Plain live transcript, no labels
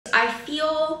I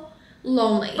feel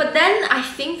lonely. But then I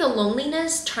think the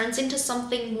loneliness turns into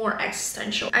something more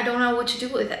existential. I don't know what to do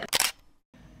with it.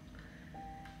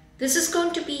 This is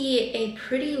going to be a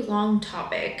pretty long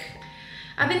topic.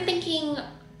 I've been thinking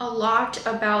a lot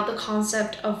about the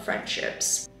concept of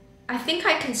friendships. I think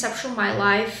I conceptualize my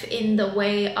life in the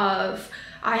way of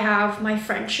I have my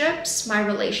friendships, my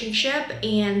relationship,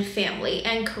 and family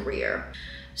and career.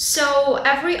 So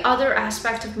every other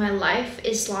aspect of my life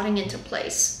is slotting into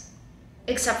place,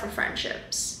 except for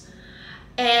friendships.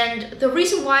 And the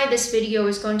reason why this video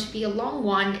is going to be a long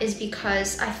one is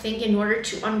because I think in order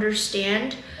to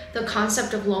understand the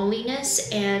concept of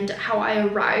loneliness and how I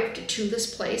arrived to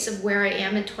this place of where I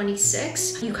am at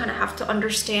 26, you kind of have to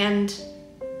understand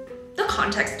the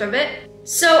context of it.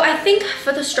 So I think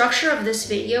for the structure of this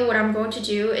video, what I'm going to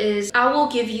do is I will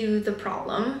give you the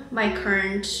problem, my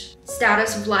current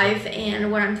status of life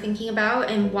and what I'm thinking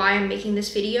about and why I'm making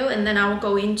this video, and then I will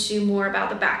go into more about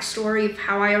the backstory of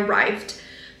how I arrived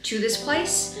to this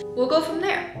place. We'll go from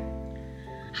there.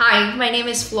 Hi, my name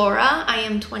is Flaura. I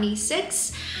am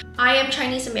 26. I am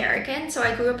Chinese American, so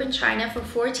I grew up in China for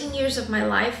 14 years of my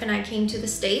life, and I came to the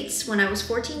States when I was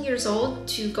 14 years old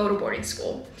to go to boarding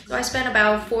school. So I spent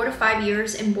about 4 to 5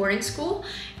 years in boarding school,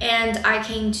 and I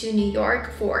came to New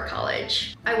York for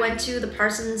college. I went to the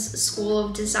Parsons School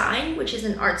of Design, which is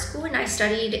an art school, and I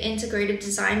studied integrated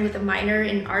design with a minor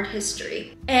in art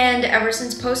history. And ever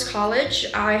since post-college,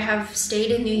 I have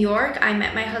stayed in New York. I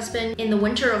met my husband in the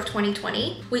winter of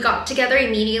 2020. We got together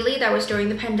immediately. That was during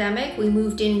the pandemic. We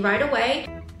moved in right away.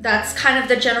 That's kind of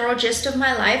the general gist of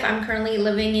my life. I'm currently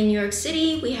living in New York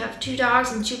City. We have 2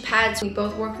 dogs and 2 pets. We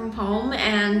both work from home,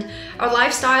 and our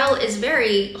lifestyle is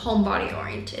very homebody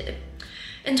oriented.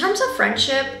 In terms of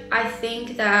friendship, I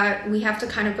think that we have to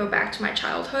kind of go back to my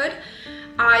childhood.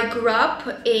 I grew up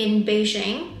in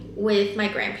Beijing with my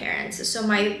grandparents, so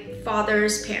my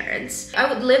father's parents.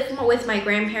 I would live with my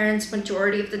grandparents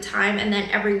majority of the time, and then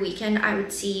every weekend I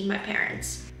would see my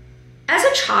parents. As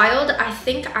a child, I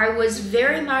think I was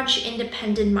very much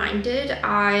independent-minded.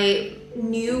 I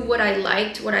knew what I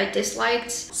liked, what I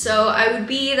disliked. So I would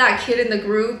be that kid in the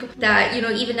group that, you know,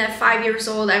 even at 5 years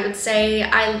old, I would say,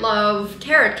 I love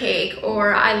carrot cake,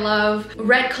 or I love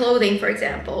red clothing, for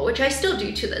example, which I still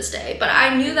do to this day. But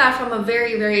I knew that from a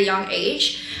very, very young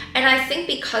age. And I think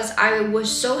because I was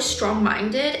so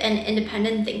strong-minded and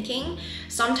independent thinking,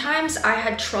 sometimes I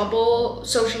had trouble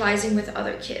socializing with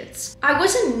other kids. I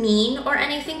wasn't mean or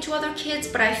anything to other kids,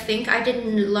 but I think I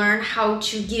didn't learn how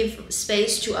to give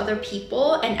space to other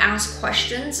people and ask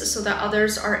questions so that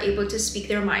others are able to speak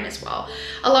their mind as well.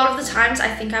 A lot of the times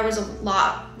I think I was a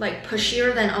lot like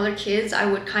pushier than other kids. I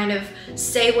would kind of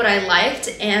say what I liked,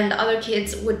 and other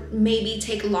kids would maybe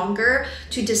take longer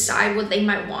to decide what they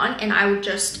might want, and I would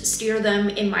just steer them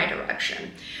in my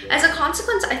direction. As a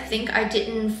consequence, I think I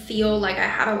didn't feel like I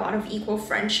had a lot of equal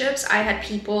friendships. I had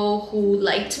people who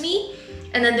liked me,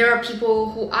 and then there are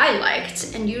people who I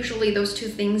liked, and usually those two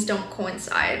things don't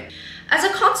coincide. As a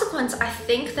consequence, I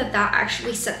think that that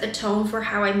actually set the tone for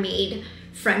how I made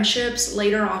friendships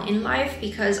later on in life,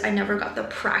 because I never got the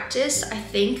practice I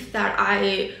think that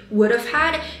I would have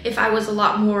had if I was a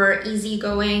lot more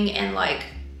easygoing and like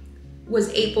was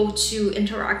able to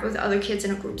interact with other kids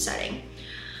in a group setting.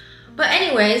 But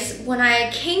anyways, when I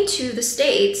came to the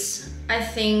States, I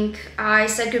think I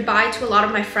said goodbye to a lot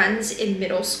of my friends in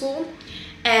middle school,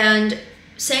 and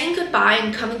saying goodbye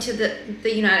and coming to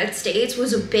the United States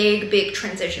was a big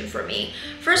transition for me.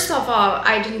 First of all,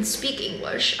 I didn't speak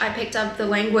English. I picked up the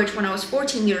language when I was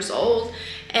 14 years old,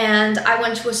 and I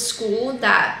went to a school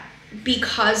that,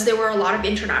 because there were a lot of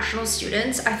international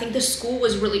students, I think the school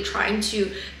was really trying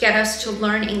to get us to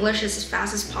learn English as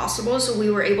fast as possible so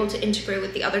we were able to integrate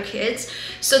with the other kids.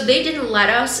 So they didn't let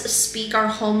us speak our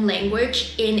home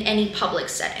language in any public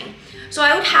setting. So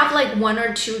I would have like 1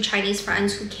 or 2 Chinese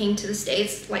friends who came to the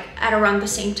States like at around the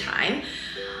same time,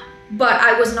 but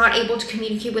I was not able to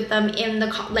communicate with them in the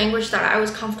language that I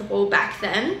was comfortable back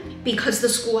then, because the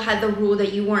school had the rule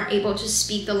that you weren't able to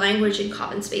speak the language in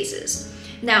common spaces.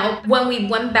 Now, when we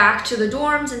went back to the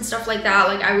dorms and stuff like that,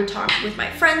 like I would talk with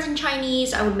my friends in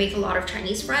Chinese, I would make a lot of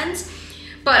Chinese friends.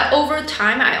 But over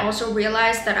time, I also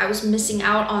realized that I was missing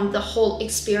out on the whole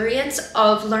experience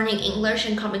of learning English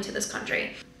and coming to this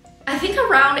country. I think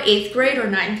around 8th grade or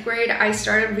 9th grade, I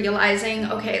started realizing,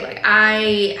 okay, like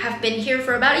I have been here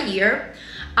for about a year.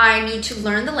 I need to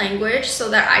learn the language so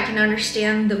that I can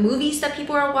understand the movies that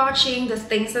people are watching, the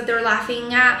things that they're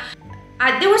laughing at.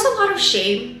 there was a lot of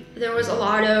shame. There was a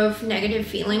lot of negative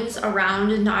feelings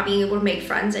around not being able to make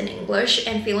friends in English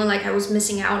and feeling like I was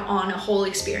missing out on a whole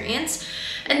experience.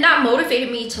 And that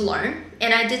motivated me to learn.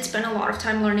 And I did spend a lot of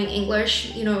time learning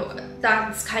English. You know,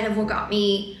 that's kind of what got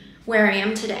me where I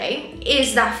am today,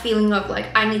 is that feeling of like,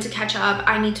 I need to catch up.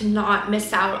 I need to not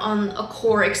miss out on a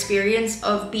core experience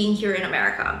of being here in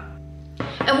America.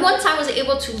 And once I was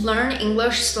able to learn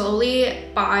English slowly,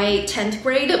 by 10th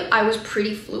grade, I was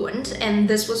pretty fluent. And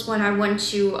this was when I went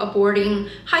to a boarding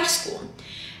high school.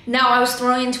 Now I was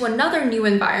thrown into another new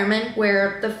environment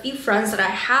where the few friends that I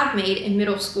had made in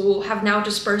middle school have now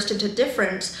dispersed into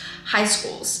different high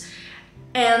schools.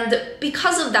 And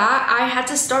because of that, I had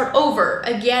to start over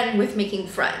again with making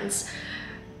friends.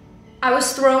 I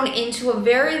was thrown into a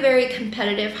very, very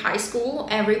competitive high school.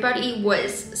 Everybody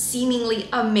was seemingly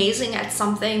amazing at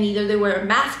something. Either they were a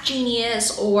math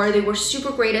genius, or they were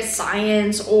super great at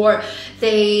science, or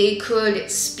they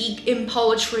could speak in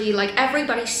poetry. Like,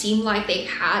 everybody seemed like they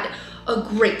had a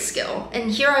great skill. And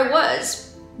here I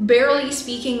was, barely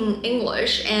speaking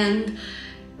English, and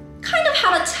kind of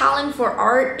had a talent for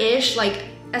art-ish, like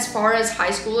as far as high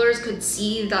schoolers could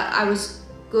see that I was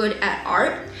good at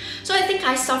art. So I think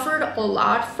I suffered a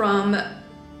lot from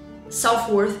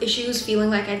self-worth issues, feeling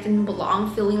like I didn't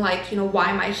belong, feeling like, you know,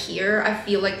 why am I here? I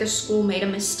feel like the school made a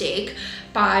mistake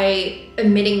by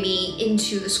admitting me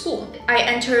into the school. I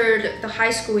entered the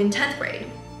high school in 10th grade,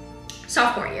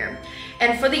 sophomore year.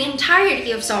 And for the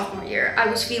entirety of sophomore year, I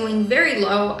was feeling very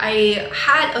low. I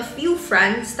had a few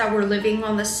friends that were living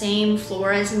on the same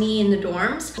floor as me in the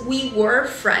dorms. We were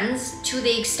friends to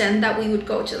the extent that we would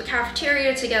go to the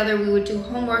cafeteria together, we would do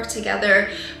homework together,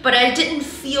 but I didn't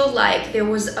feel like there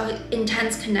was an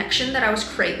intense connection that I was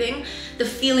craving. The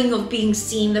feeling of being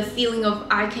seen, the feeling of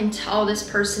I can tell this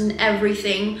person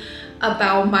everything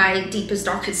about my deepest,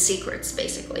 darkest secrets,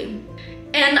 basically.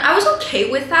 And I was okay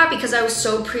with that because I was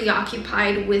so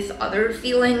preoccupied with other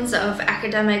feelings of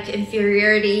academic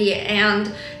inferiority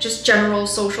and just general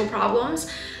social problems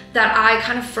that I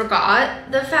kind of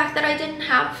forgot the fact that I didn't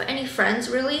have any friends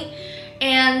really.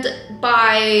 And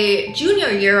by junior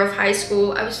year of high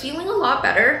school, I was feeling a lot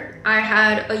better. I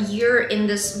had a year in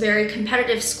this very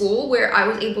competitive school where I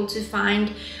was able to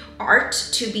find art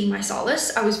to be my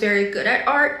solace. I was very good at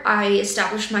art. I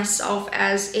established myself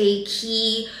as a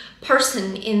key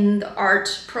person in the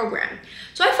art program.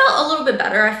 So I felt a little bit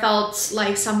better. I felt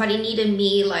like somebody needed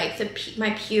me, like my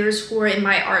peers who were in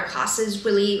my art classes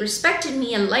really respected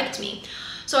me and liked me.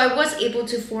 So I was able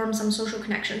to form some social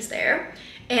connections there.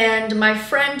 And my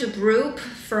friend group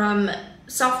from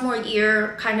sophomore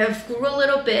year kind of grew a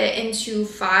little bit into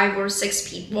 5 or 6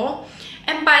 people.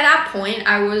 And by that point,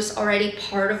 I was already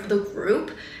part of the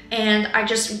group. And I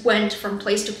just went from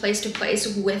place to place to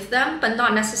place with them, but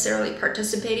not necessarily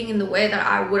participating in the way that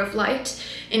I would have liked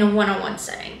in a one-on-one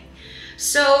setting.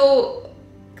 So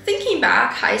thinking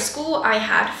back, high school, I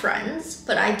had friends,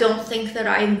 but I don't think that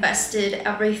I invested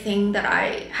everything that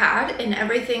I had and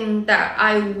everything that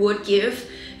I would give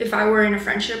if I were in a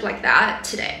friendship like that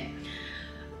today.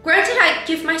 Granted, I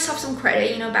give myself some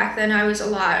credit, you know, back then I was a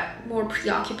lot more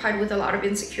preoccupied with a lot of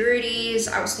insecurities.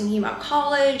 I was thinking about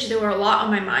college, there were a lot on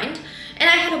my mind, and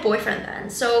I had a boyfriend then.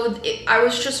 So I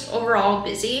was just overall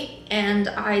busy, and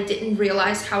I didn't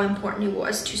realize how important it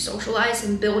was to socialize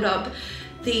and build up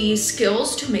the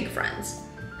skills to make friends.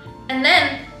 And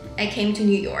then I came to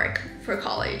New York for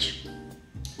college.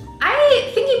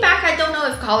 Thinking back, I don't know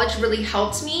if college really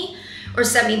helped me or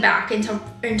set me back in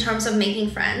terms of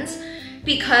making friends,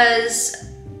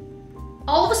 because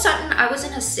all of a sudden I was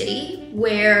in a city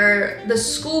where the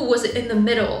school was in the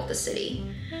middle of the city.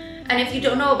 And if you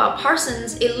don't know about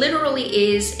Parsons, it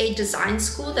literally is a design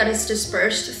school that is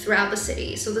dispersed throughout the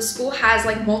city. So the school has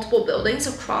like multiple buildings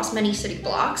across many city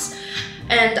blocks.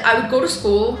 And I would go to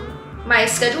school. My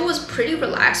schedule was pretty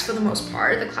relaxed for the most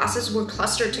part. The classes were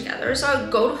clustered together. So I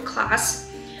would go to class,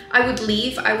 I would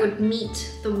leave, I would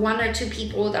meet the 1 or 2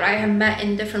 people that I had met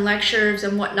in different lectures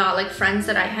and whatnot, like friends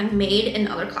that I had made in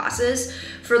other classes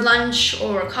for lunch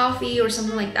or coffee or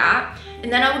something like that.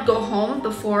 And then I would go home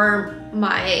before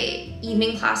my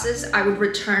evening classes. I would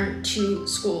return to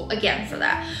school again for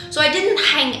that. So I didn't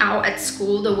hang out at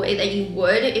school the way that you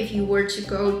would if you were to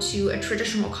go to a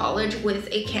traditional college with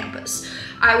a campus.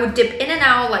 I would dip in and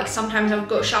out, like sometimes I would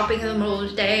go shopping in the middle of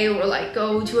the day or like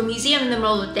go to a museum in the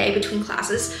middle of the day between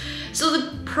classes. So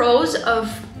the pros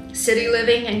of city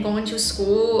living and going to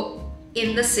school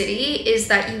in the city is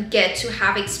that you get to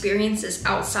have experiences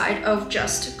outside of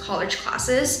just college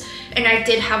classes. And I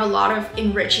did have a lot of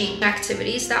enriching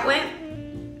activities that way.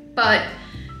 But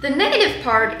the negative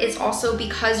part is also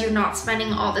because you're not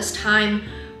spending all this time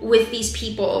with these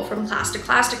people from class to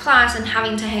class to class and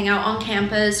having to hang out on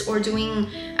campus or doing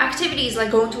activities like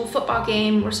going to a football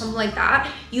game or something like that,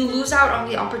 you lose out on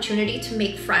the opportunity to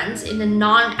make friends in a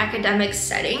non-academic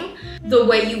setting the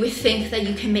way you would think that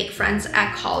you can make friends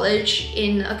at college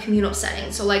in a communal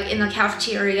setting. So like in the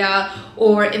cafeteria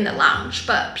or in the lounge.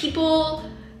 But people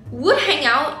would hang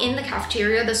out in the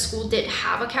cafeteria. The school did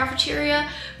have a cafeteria,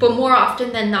 but more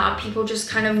often than not, people just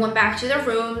kind of went back to their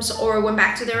rooms or went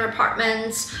back to their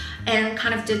apartments and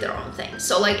kind of did their own thing.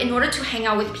 So like in order to hang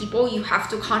out with people, you have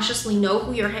to consciously know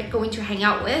who you're going to hang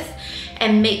out with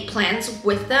and make plans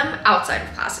with them outside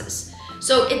of classes.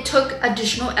 So it took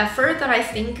additional effort that I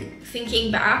think,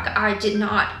 thinking back, I did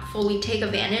not fully take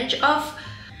advantage of.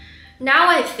 Now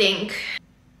I think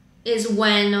is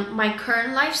when my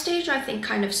current life stage, I think,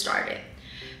 kind of started.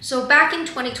 So back in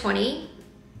 2020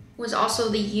 was also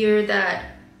the year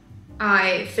that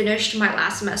I finished my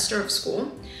last semester of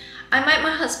school. I met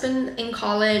my husband in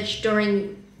college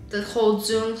during the whole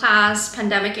Zoom class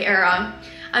pandemic era.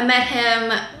 I met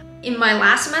him in my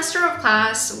last semester of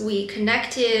class. We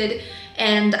connected,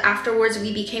 and afterwards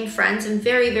we became friends and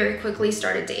very, very quickly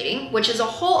started dating, which is a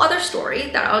whole other story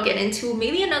that I'll get into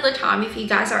maybe another time if you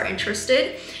guys are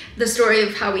interested, the story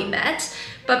of how we met.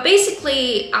 But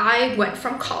basically, I went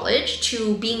from college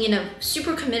to being in a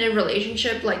super committed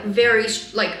relationship, like very,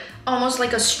 like almost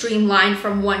like a streamline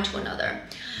from one to another.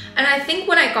 And I think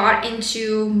when I got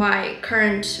into my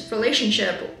current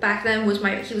relationship, back then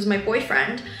he was my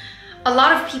boyfriend, a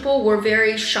lot of people were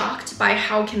very shocked by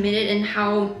how committed and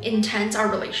how intense our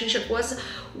relationship was.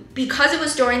 Because it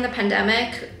was during the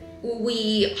pandemic,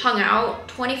 we hung out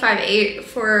 25/8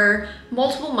 for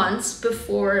multiple months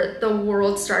before the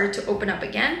world started to open up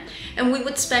again. And we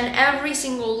would spend every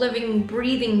single living,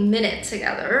 breathing minute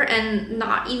together and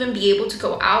not even be able to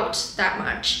go out that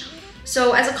much.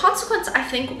 So as a consequence, I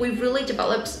think we really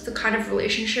developed the kind of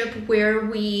relationship where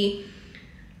we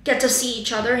get to see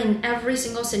each other in every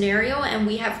single scenario, and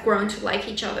we have grown to like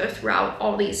each other throughout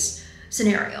all these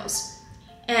scenarios.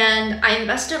 And I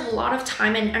invested a lot of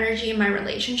time and energy in my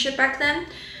relationship back then.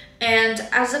 And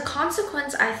as a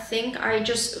consequence, I think I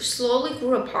just slowly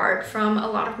grew apart from a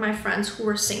lot of my friends who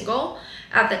were single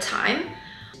at the time.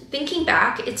 Thinking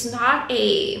back, it's not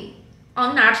a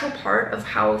unnatural part of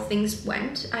how things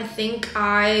went. I think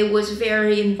I was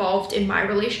very involved in my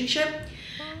relationship,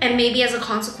 and maybe as a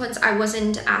consequence, I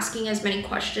wasn't asking as many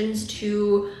questions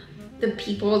to the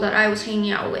people that I was hanging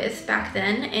out with back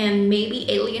then and maybe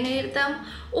alienated them.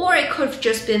 Or it could have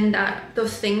just been that the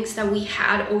things that we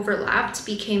had overlapped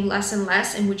became less and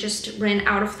less, and we just ran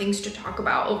out of things to talk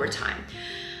about over time.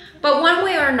 But one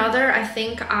way or another, I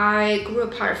think I grew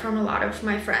apart from a lot of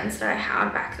my friends that I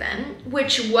had back then,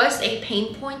 which was a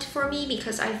pain point for me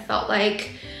because I felt like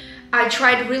I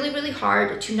tried really, really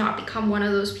hard to not become one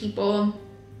of those people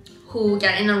who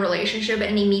get in a relationship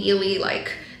and immediately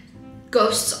like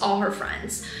ghosts all her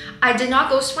friends. I did not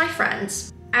ghost my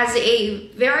friends. As a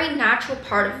very natural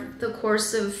part of the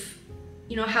course of,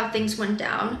 you know, how things went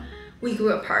down, we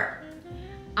grew apart.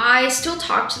 I still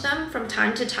talk to them from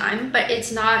time to time, but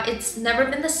it's never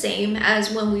been the same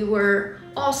as when we were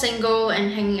all single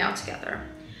and hanging out together.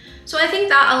 So I think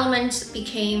that element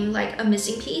became like a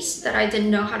missing piece that I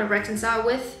didn't know how to reconcile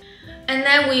with. And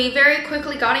then we very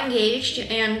quickly got engaged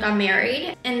and got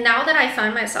married. And now that I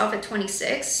find myself at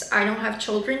 26, I don't have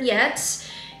children yet,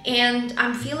 and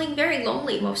I'm feeling very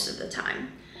lonely most of the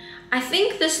time. I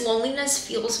think this loneliness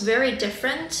feels very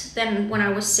different than when I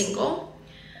was single,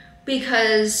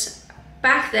 because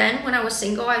back then when I was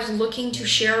single, I was looking to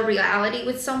share a reality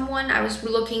with someone. I was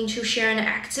looking to share an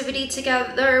activity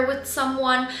together with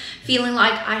someone, feeling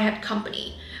like I had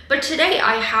company. But today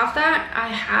I have that. I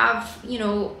have, you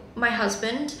know, my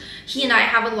husband. He and I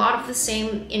have a lot of the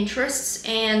same interests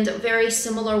and very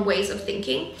similar ways of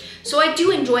thinking. So I do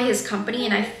enjoy his company,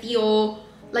 and I feel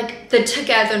like the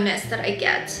togetherness that I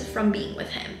get from being with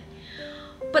him.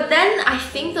 But then I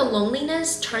think the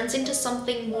loneliness turns into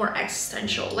something more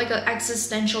existential, like an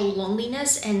existential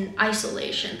loneliness and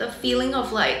isolation. The feeling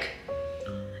of like,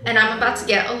 and I'm about to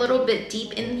get a little bit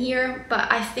deep in here, but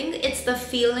I think it's the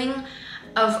feeling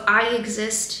of I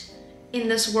exist in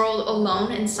this world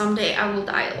alone, and someday I will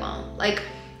die alone. Like,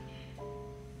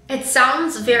 it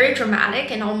sounds very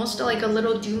dramatic and almost like a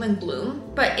little doom and gloom,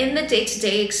 but in the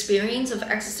day-to-day experience of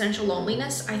existential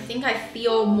loneliness, I think I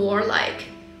feel more like,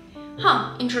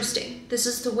 huh, interesting. This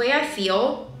is the way I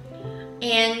feel,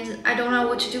 and I don't know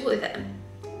what to do with it.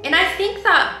 And I think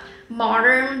that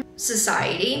modern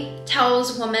society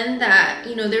tells women that,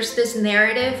 you know, there's this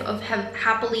narrative of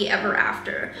happily ever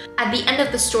after. At the end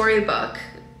of the storybook,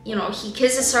 you know, he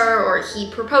kisses her or he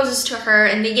proposes to her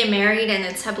and they get married and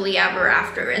it's happily ever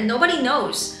after, and nobody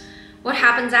knows what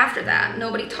happens after that.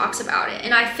 Nobody talks about it.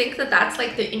 And I think that that's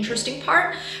like the interesting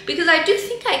part, because I do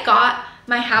think I got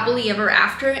my happily ever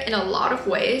after in a lot of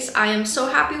ways. I am so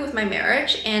happy with my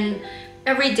marriage, and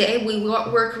every day we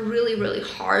work really, really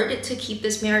hard to keep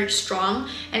this marriage strong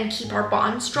and keep our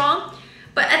bond strong.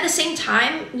 But at the same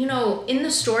time, you know, in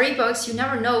the storybooks, you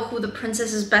never know who the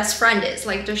princess's best friend is.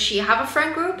 Like, does she have a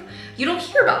friend group? You don't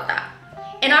hear about that.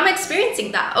 And I'm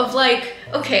experiencing that of like,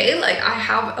 okay, like I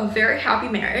have a very happy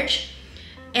marriage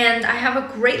and I have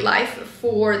a great life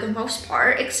for the most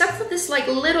part, except for this like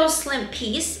little slim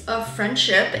piece of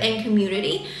friendship and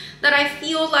community that I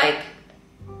feel like,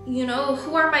 you know,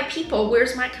 who are my people?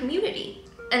 Where's my community?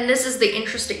 And this is the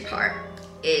interesting part,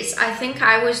 is I think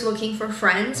I was looking for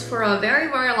friends for a very,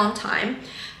 very long time,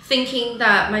 thinking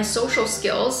that my social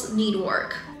skills need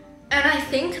work. And I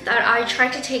think that I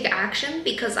tried to take action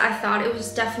because I thought it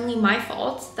was definitely my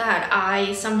fault that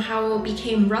I somehow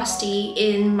became rusty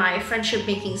in my friendship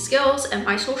making skills and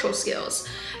my social skills.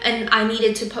 And I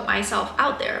needed to put myself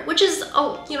out there, which is,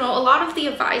 you know, a lot of the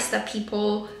advice that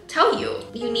people tell you.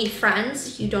 You need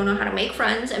friends, you don't know how to make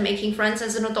friends, and making friends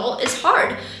as an adult is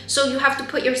hard. So you have to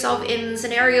put yourself in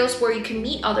scenarios where you can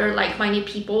meet other like-minded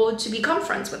people to become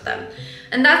friends with them.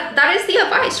 And that is the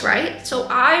advice, right? So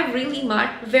I really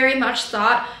very much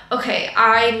thought, okay,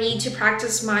 I need to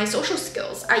practice my social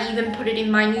skills. I even put it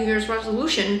in my New Year's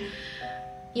resolution.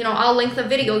 You know, I'll link the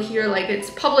video here, like it's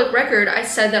public record. I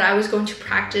said that I was going to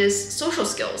practice social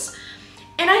skills.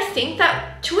 And I think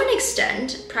that to an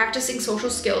extent, practicing social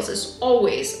skills is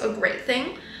always a great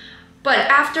thing. But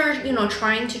after, you know,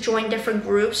 trying to join different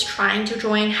groups, trying to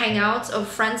join hangouts of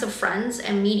friends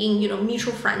and meeting, you know,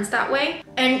 mutual friends that way,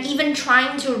 and even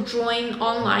trying to join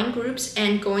online groups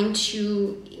and going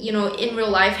to, you know, in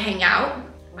real life hangout,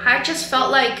 I just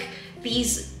felt like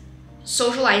these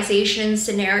socialization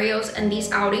scenarios and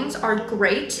these outings are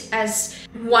great as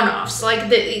one-offs. Like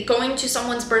going to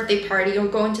someone's birthday party or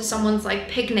going to someone's like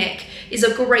picnic is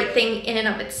a great thing in and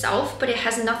of itself, but it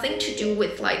has nothing to do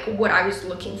with like what I was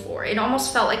looking for. It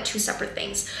almost felt like two separate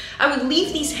things. I would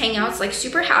leave these hangouts like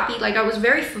super happy, like I was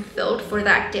very fulfilled for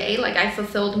that day, like I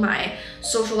fulfilled my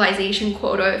socialization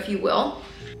quota, if you will.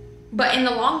 But in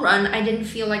the long run, I didn't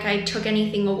feel like I took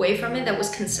anything away from it that was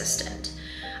consistent.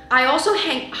 I also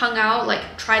hung out,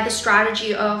 like tried the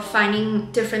strategy of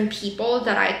finding different people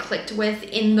that I clicked with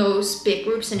in those big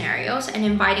group scenarios and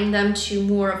inviting them to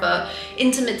more of a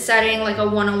intimate setting, like a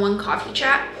one-on-one coffee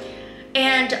chat.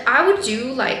 And I would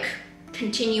do like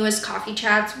continuous coffee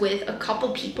chats with a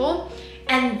couple people.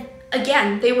 And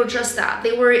again, they were just that.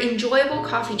 They were enjoyable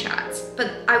coffee chats,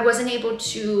 but I wasn't able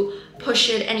to push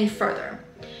it any further.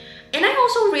 And I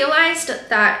also realized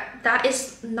that that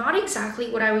is not exactly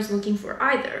what I was looking for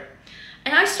either.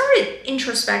 And I started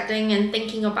introspecting and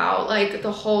thinking about like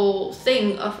the whole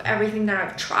thing of everything that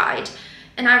I've tried.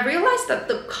 And I realized that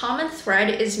the common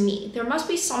thread is me. There must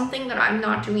be something that I'm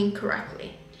not doing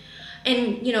correctly.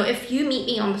 And you know, if you meet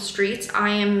me on the streets, I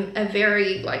am a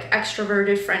very like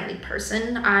extroverted, friendly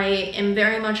person. I am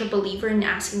very much a believer in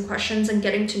asking questions and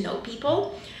getting to know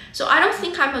people. So I don't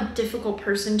think I'm a difficult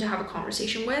person to have a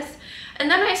conversation with.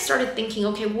 And then I started thinking,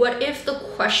 okay, what if the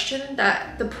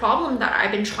problem that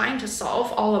I've been trying to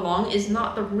solve all along is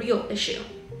not the real issue?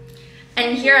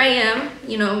 And here I am,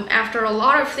 you know, after a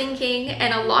lot of thinking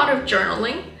and a lot of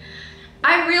journaling,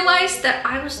 I realized that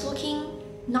I was looking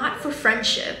not for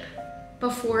friendship,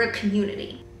 but for a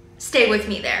community. Stay with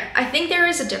me there. I think there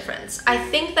is a difference. I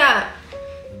think that,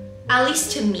 at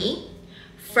least to me,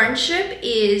 friendship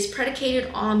is predicated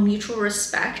on mutual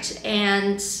respect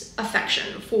and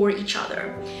affection for each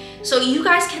other. So you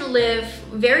guys can live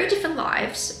very different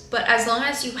lives, but as long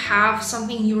as you have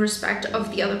something you respect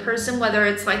of the other person, whether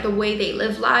it's like the way they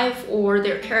live life or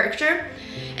their character,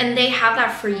 and they have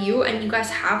that for you and you guys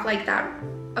have like that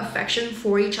affection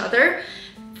for each other,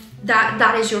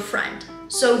 that is your friend.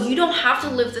 So you don't have to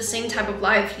live the same type of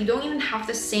life. You don't even have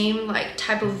the same like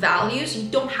type of values. You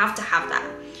don't have to have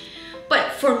that.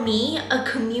 But for me, a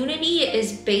community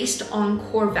is based on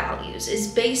core values, is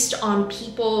based on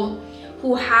people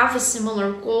who have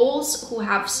similar goals, who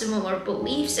have similar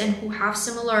beliefs, and who have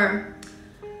similar,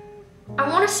 I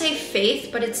want to say faith,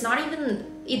 but it's not even,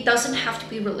 it doesn't have to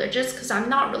be religious because I'm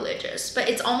not religious, but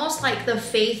it's almost like the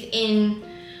faith in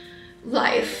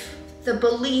life, the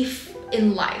belief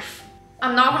in life.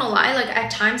 I'm not gonna lie, like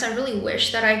at times I really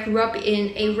wish that I grew up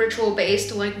in a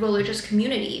ritual-based like religious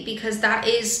community, because that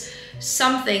is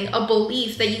something, a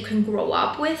belief that you can grow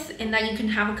up with, and that you can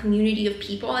have a community of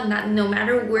people, and that no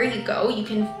matter where you go, you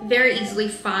can very easily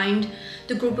find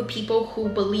the group of people who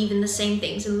believe in the same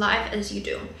things in life as you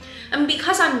do. And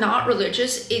because I'm not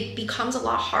religious, it becomes a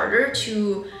lot harder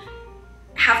to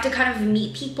have to kind of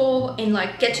meet people and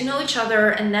like get to know each other,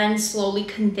 and then slowly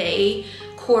convey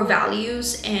core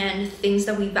values and things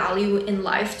that we value in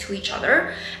life to each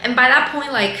other. And by that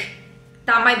point, like,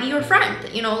 that might be your friend,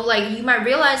 you know, like you might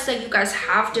realize that you guys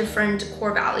have different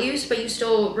core values, but you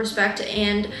still respect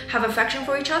and have affection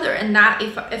for each other, and that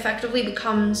effectively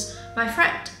becomes my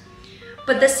friend.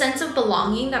 But the sense of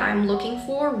belonging that I'm looking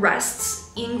for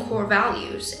rests in core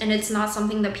values, and it's not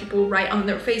something that people write on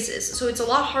their faces, so it's a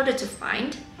lot harder to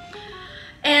find.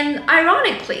 And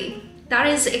ironically, that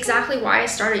is exactly why I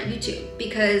started YouTube,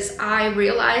 because I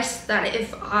realized that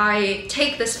if I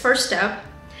take this first step,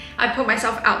 I put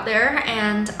myself out there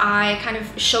and I kind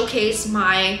of showcase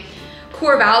my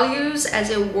core values,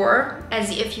 as it were, as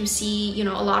if you see, you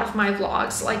know, a lot of my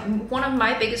vlogs, like one of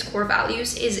my biggest core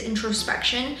values is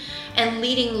introspection and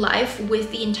leading life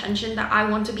with the intention that I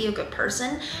want to be a good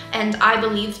person. And I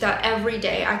believe that every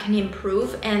day I can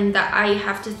improve, and that I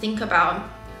have to think about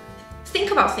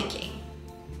thinking,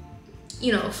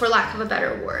 you know, for lack of a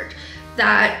better word,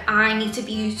 that I need to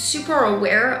be super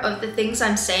aware of the things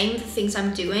I'm saying, the things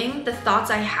I'm doing, the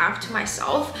thoughts I have to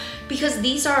myself, because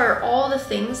these are all the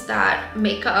things that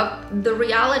make up the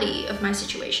reality of my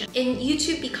situation. And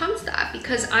YouTube becomes that,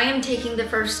 because I am taking the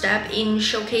first step in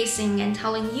showcasing and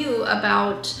telling you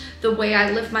about the way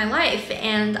I live my life,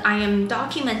 and I am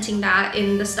documenting that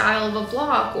in the style of a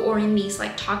vlog or in these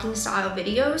like talking style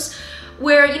videos,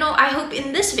 where, you know, I hope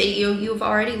in this video you've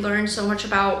already learned so much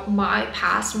about my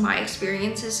past, my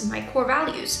experiences, and my core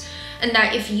values. And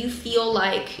that if you feel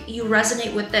like you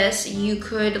resonate with this, you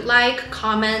could like,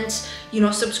 comment, you know,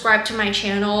 subscribe to my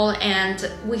channel,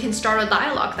 and we can start a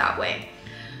dialogue that way.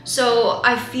 So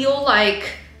I feel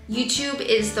like YouTube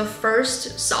is the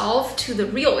first solve to the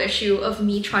real issue of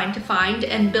me trying to find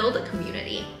and build a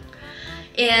community.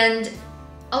 And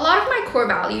a lot of my core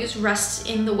values rests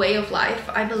in the way of life.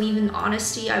 I believe in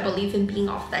honesty. I believe in being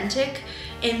authentic,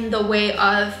 in the way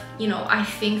of, you know, I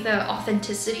think that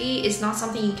authenticity is not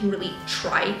something you can really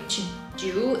try to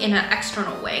do in an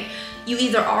external way. You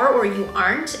either are or you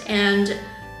aren't. And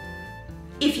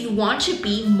if you want to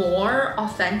be more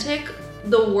authentic,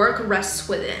 the work rests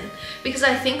within. Because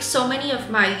I think so many of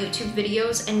my YouTube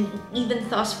videos, and even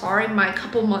thus far in my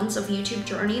couple months of YouTube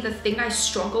journey, the thing I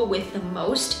struggle with the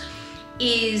most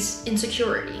is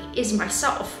insecurity, is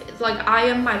myself. Like, I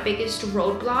am my biggest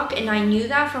roadblock, and I knew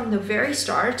that from the very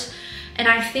start. And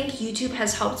I think YouTube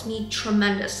has helped me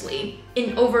tremendously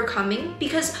in overcoming,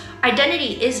 because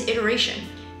identity is iteration.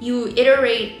 You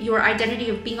iterate your identity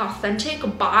of being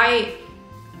authentic by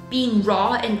being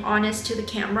raw and honest to the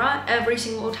camera every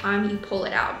single time you pull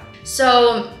it out.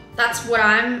 So that's what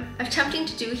I'm attempting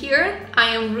to do here.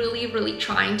 I am really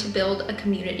trying to build a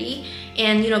community.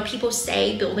 And, you know, people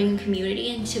say building a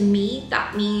community, and to me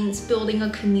that means building a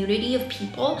community of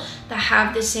people that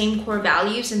have the same core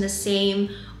values and the same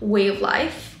way of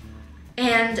life.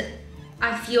 And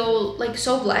I feel like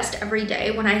so blessed every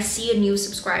day when I see a new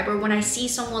subscriber, when I see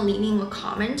someone leaving a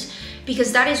comment,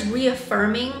 because that is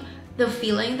reaffirming the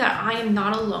feeling that I am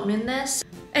not alone in this.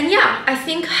 And yeah, I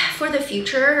think for the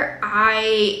future,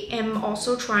 I am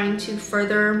also trying to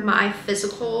further my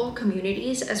physical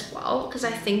communities as well, because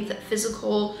I think that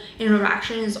physical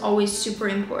interaction is always super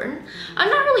important. I'm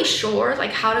not really sure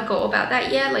like how to go about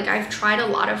that yet. Like, I've tried a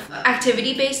lot of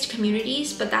activity-based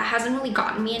communities, but that hasn't really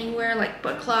gotten me anywhere, like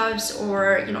book clubs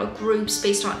or, you know, groups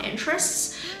based on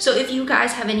interests. So if you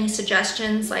guys have any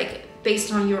suggestions, like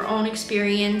based on your own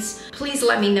experience, please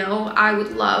let me know. I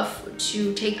would love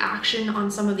to take action on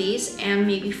some of these and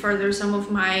maybe further some of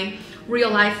my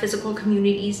real life physical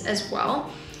communities as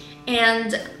well.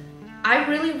 And I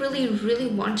really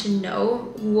want to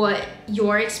know what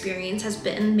your experience has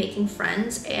been making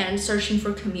friends and searching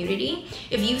for community.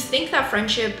 If you think that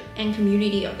friendship and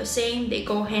community are the same, they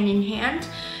go hand in hand,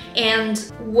 and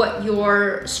what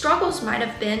your struggles might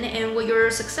have been and what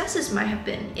your successes might have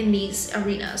been in these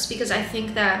arenas. Because I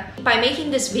think that by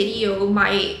making this video,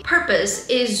 my purpose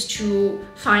is to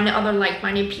find other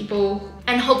like-minded people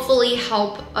and hopefully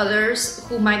help others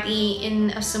who might be in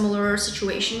a similar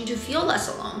situation to feel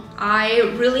less alone.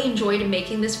 I really enjoyed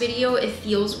making this video. It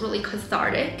feels really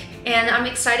cathartic, and I'm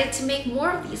excited to make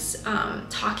more of these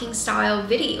talking style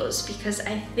videos, because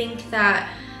I think that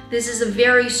this is a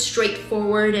very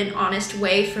straightforward and honest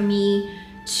way for me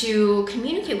to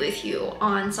communicate with you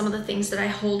on some of the things that I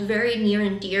hold very near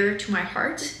and dear to my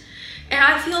heart. And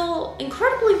I feel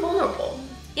incredibly vulnerable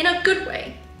in a good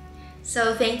way.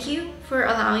 So thank you for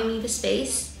allowing me the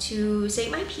space to say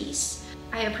my piece.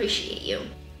 I appreciate you.